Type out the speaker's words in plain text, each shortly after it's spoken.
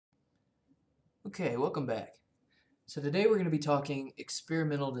Okay, welcome back. So today we're going to be talking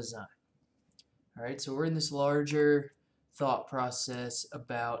experimental design. All right, so we're in this larger thought process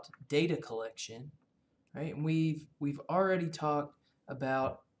about data collection, right? And we've already talked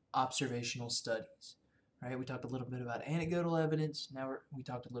about observational studies, right? We talked a little bit about anecdotal evidence. Now we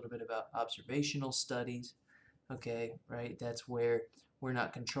talked a little bit about observational studies. Okay, right? That's where we're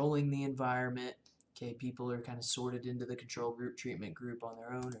not controlling the environment. Okay, people are kind of sorted into the control group, treatment group on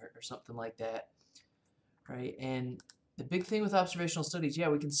their own, or something like that, right? And the big thing with observational studies, yeah,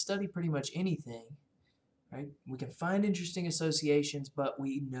 we can study pretty much anything, right? We can find interesting associations, but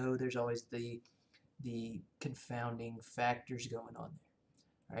we know there's always the confounding factors going on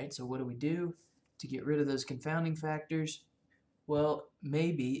there, right? So what do we do to get rid of those confounding factors? Well,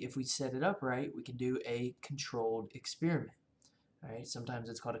 maybe if we set it up right, we can do a controlled experiment, right? Sometimes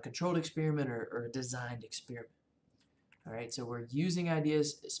it's called a controlled experiment or a designed experiment. All right, so we're using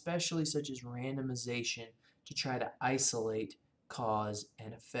ideas, especially such as randomization, to try to isolate cause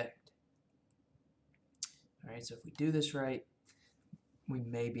and effect. All right, so if we do this right, we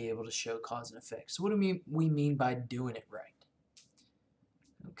may be able to show cause and effect. So what do we mean by doing it right?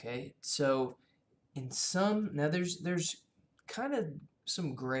 Okay, so now there's kind of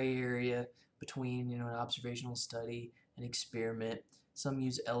some gray area between an observational study and experiment. Some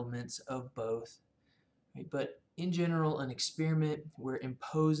use elements of both, right? But in general, an experiment, we're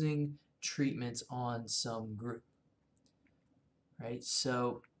imposing treatments on some group, right?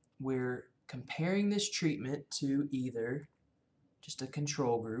 So we're comparing this treatment to either just a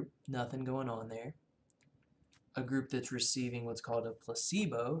control group, nothing going on there, a group that's receiving what's called a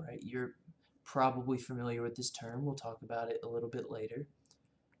placebo, right? You're probably familiar with this term. We'll talk about it a little bit later.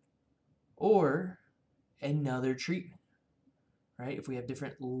 Or another treatment, right? If we have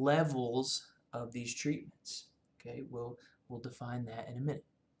different levels of these treatments, okay, we'll define that in a minute.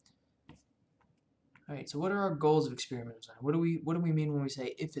 All right, so what are our goals of experimental design? What do we mean when we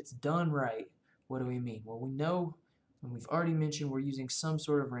say if it's done right? What do we mean? Well, we know, and we've already mentioned, we're using some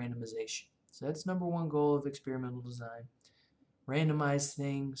sort of randomization. So that's number one goal of experimental design. Randomize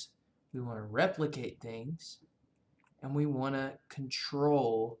things, we want to replicate things, and we want to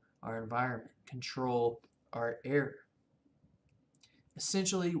control our environment, control our error.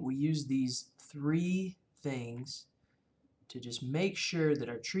 Essentially, we use these three things to just make sure that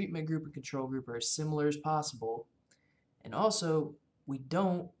our treatment group and control group are as similar as possible. And also, we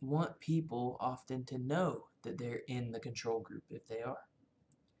don't want people often to know that they're in the control group if they are.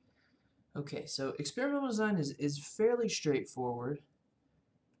 Okay, so experimental design is fairly straightforward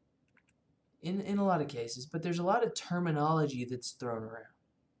in a lot of cases, but there's a lot of terminology that's thrown around.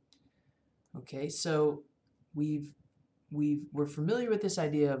 Okay, so we're familiar with this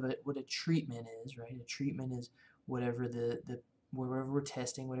idea of what a treatment is, right? A treatment is whatever whatever we're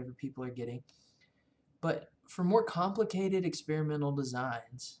testing, whatever people are getting. But for more complicated experimental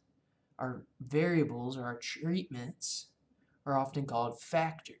designs, our variables or our treatments are often called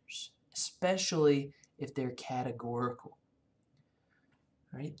factors, especially if they're categorical.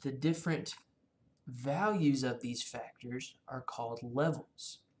 Right? The different values of these factors are called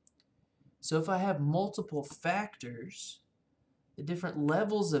levels. So if I have multiple factors, the different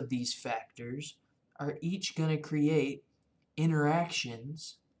levels of these factors are each going to create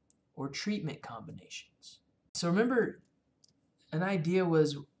interactions or treatment combinations. So remember, an idea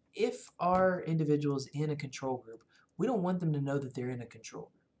was if our individual is in a control group, we don't want them to know that they're in a control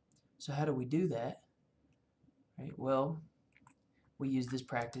group. So how do we do that? Right? Well, we use this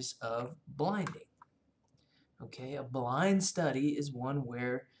practice of blinding. Okay, a blind study is one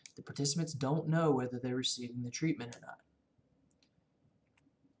where the participants don't know whether they're receiving the treatment or not.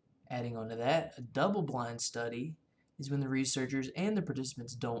 Adding on to that, a double-blind study is when the researchers and the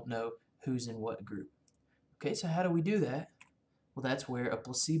participants don't know who's in what group. Okay, so how do we do that? Well, that's where a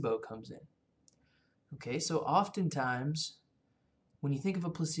placebo comes in. Okay, so oftentimes, when you think of a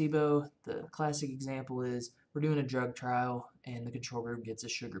placebo, the classic example is we're doing a drug trial and the control group gets a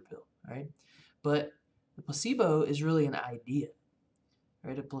sugar pill, right? But the placebo is really an idea,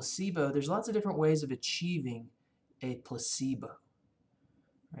 right? A placebo, there's lots of different ways of achieving a placebo,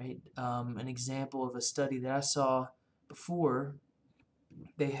 right? An example of a study that I saw before,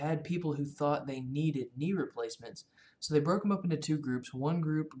 they had people who thought they needed knee replacements. So they broke them up into two groups. One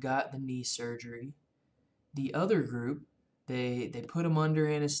group got the knee surgery. The other group, they put them under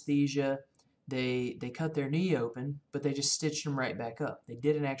anesthesia. They cut their knee open, but they just stitched them right back up. They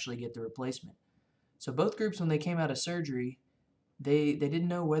didn't actually get the replacement. So both groups, when they came out of surgery, they didn't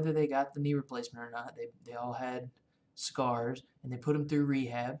know whether they got the knee replacement or not. They all had scars, and they put them through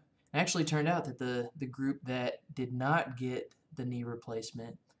rehab. It actually turned out that the group that did not get the knee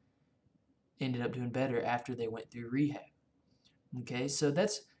replacement, ended up doing better after they went through rehab. Okay, so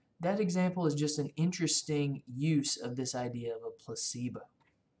that example is just an interesting use of this idea of a placebo.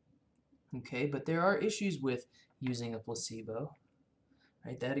 Okay, but there are issues with using a placebo.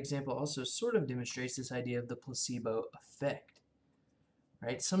 Right, that example also sort of demonstrates this idea of the placebo effect.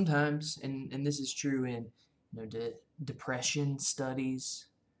 Right, sometimes, and this is true in depression studies,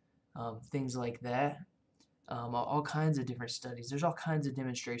 things like that. All kinds of different studies. There's all kinds of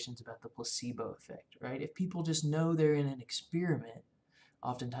demonstrations about the placebo effect, right? If people just know they're in an experiment,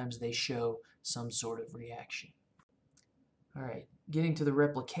 oftentimes they show some sort of reaction. All right, getting to the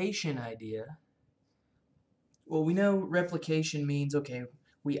replication idea. Well, we know replication means, okay,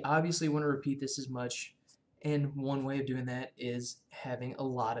 we obviously want to repeat this as much, and one way of doing that is having a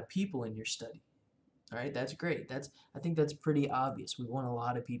lot of people in your study. All right, that's great. I think that's pretty obvious. We want a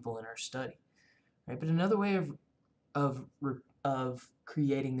lot of people in our study. Right? But another way of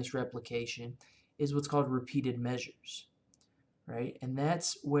creating this replication is what's called repeated measures, right? And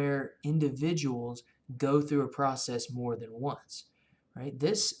that's where individuals go through a process more than once, right?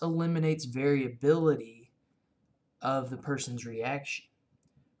 This eliminates variability of the person's reaction,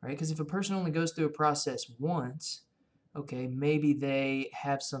 right? Because if a person only goes through a process once, okay, maybe they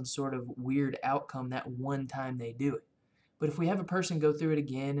have some sort of weird outcome that one time they do it. But if we have a person go through it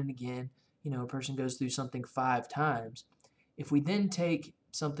again and again, a person goes through something 5 times, if we then take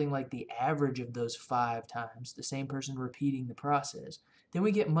something like the average of those 5 times, the same person repeating the process, then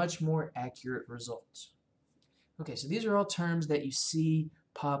we get much more accurate results. Okay, so these are all terms that you see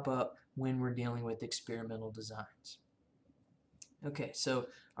pop up when we're dealing with experimental designs. Okay, so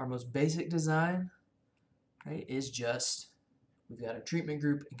our most basic design, right, is just we've got a treatment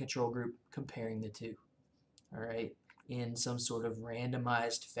group and control group comparing the two, all right, in some sort of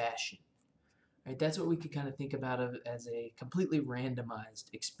randomized fashion. Right, that's what we could kind of think about as a completely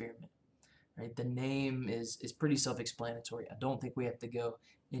randomized experiment. Right, the name is pretty self-explanatory. I don't think we have to go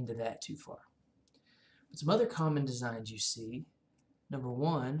into that too far. But some other common designs you see, number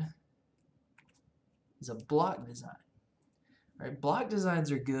one is a block design. Right, block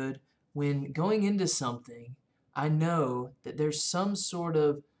designs are good when going into something, I know that there's some sort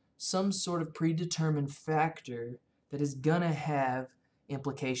of predetermined factor that is gonna have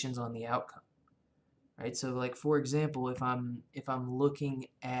implications on the outcome. Right, so like for example, if I'm looking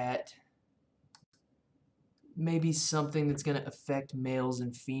at maybe something that's going to affect males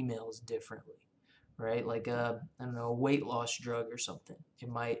and females differently, right? Like I don't know, a weight loss drug or something. It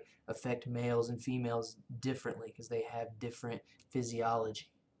might affect males and females differently because they have different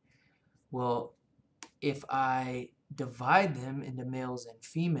physiology. Well, if I divide them into males and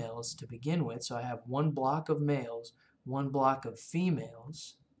females to begin with, so I have one block of males, one block of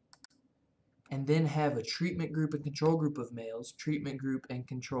females, and then have a treatment group and control group of males, treatment group and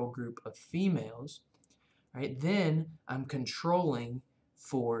control group of females, right? Then I'm controlling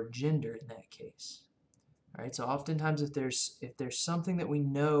for gender in that case. All right, so oftentimes if there's something that we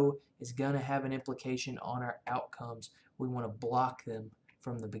know is going to have an implication on our outcomes, we want to block them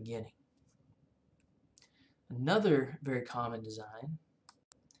from the beginning. Another very common design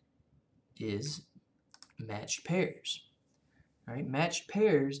is matched pairs. All right, matched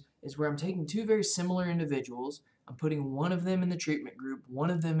pairs is where I'm taking two very similar individuals, I'm putting one of them in the treatment group, one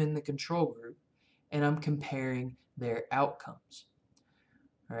of them in the control group, and I'm comparing their outcomes.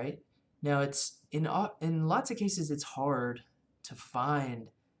 All right. Now it's in lots of cases it's hard to find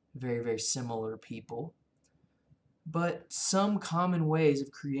very, very similar people, but some common ways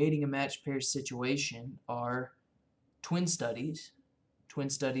of creating a matched pair situation are twin studies. Twin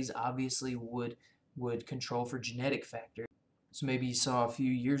studies obviously would control for genetic factors. So maybe you saw a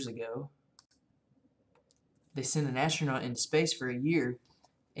few years ago, they sent an astronaut into space for a year,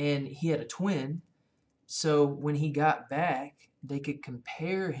 and he had a twin. So when he got back, they could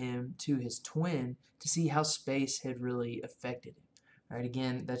compare him to his twin to see how space had really affected him. Right?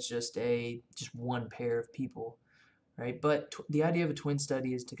 Again, that's just one pair of people. Right? But the idea of a twin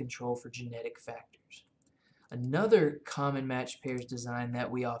study is to control for genetic factors. Another common matched pairs design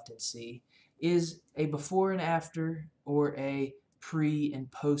that we often see is a before and after or a pre and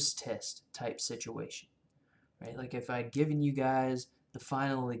post test type situation. Right? Like if I'd given you guys the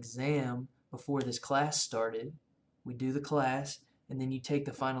final exam before this class started, we do the class, and then you take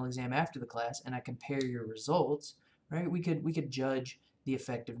the final exam after the class, and I compare your results, right? We could judge the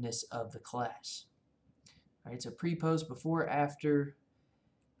effectiveness of the class. All right, so pre, post, before, after,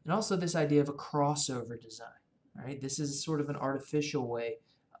 and also this idea of a crossover design. All right, this is sort of an artificial way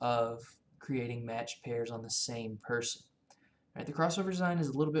of creating matched pairs on the same person. All right, the crossover design is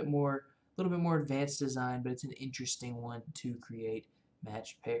a little bit more advanced design, but it's an interesting one to create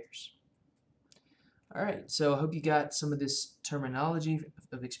matched pairs. All right, so I hope you got some of this terminology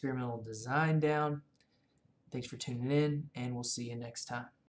of experimental design down. Thanks for tuning in, and we'll see you next time.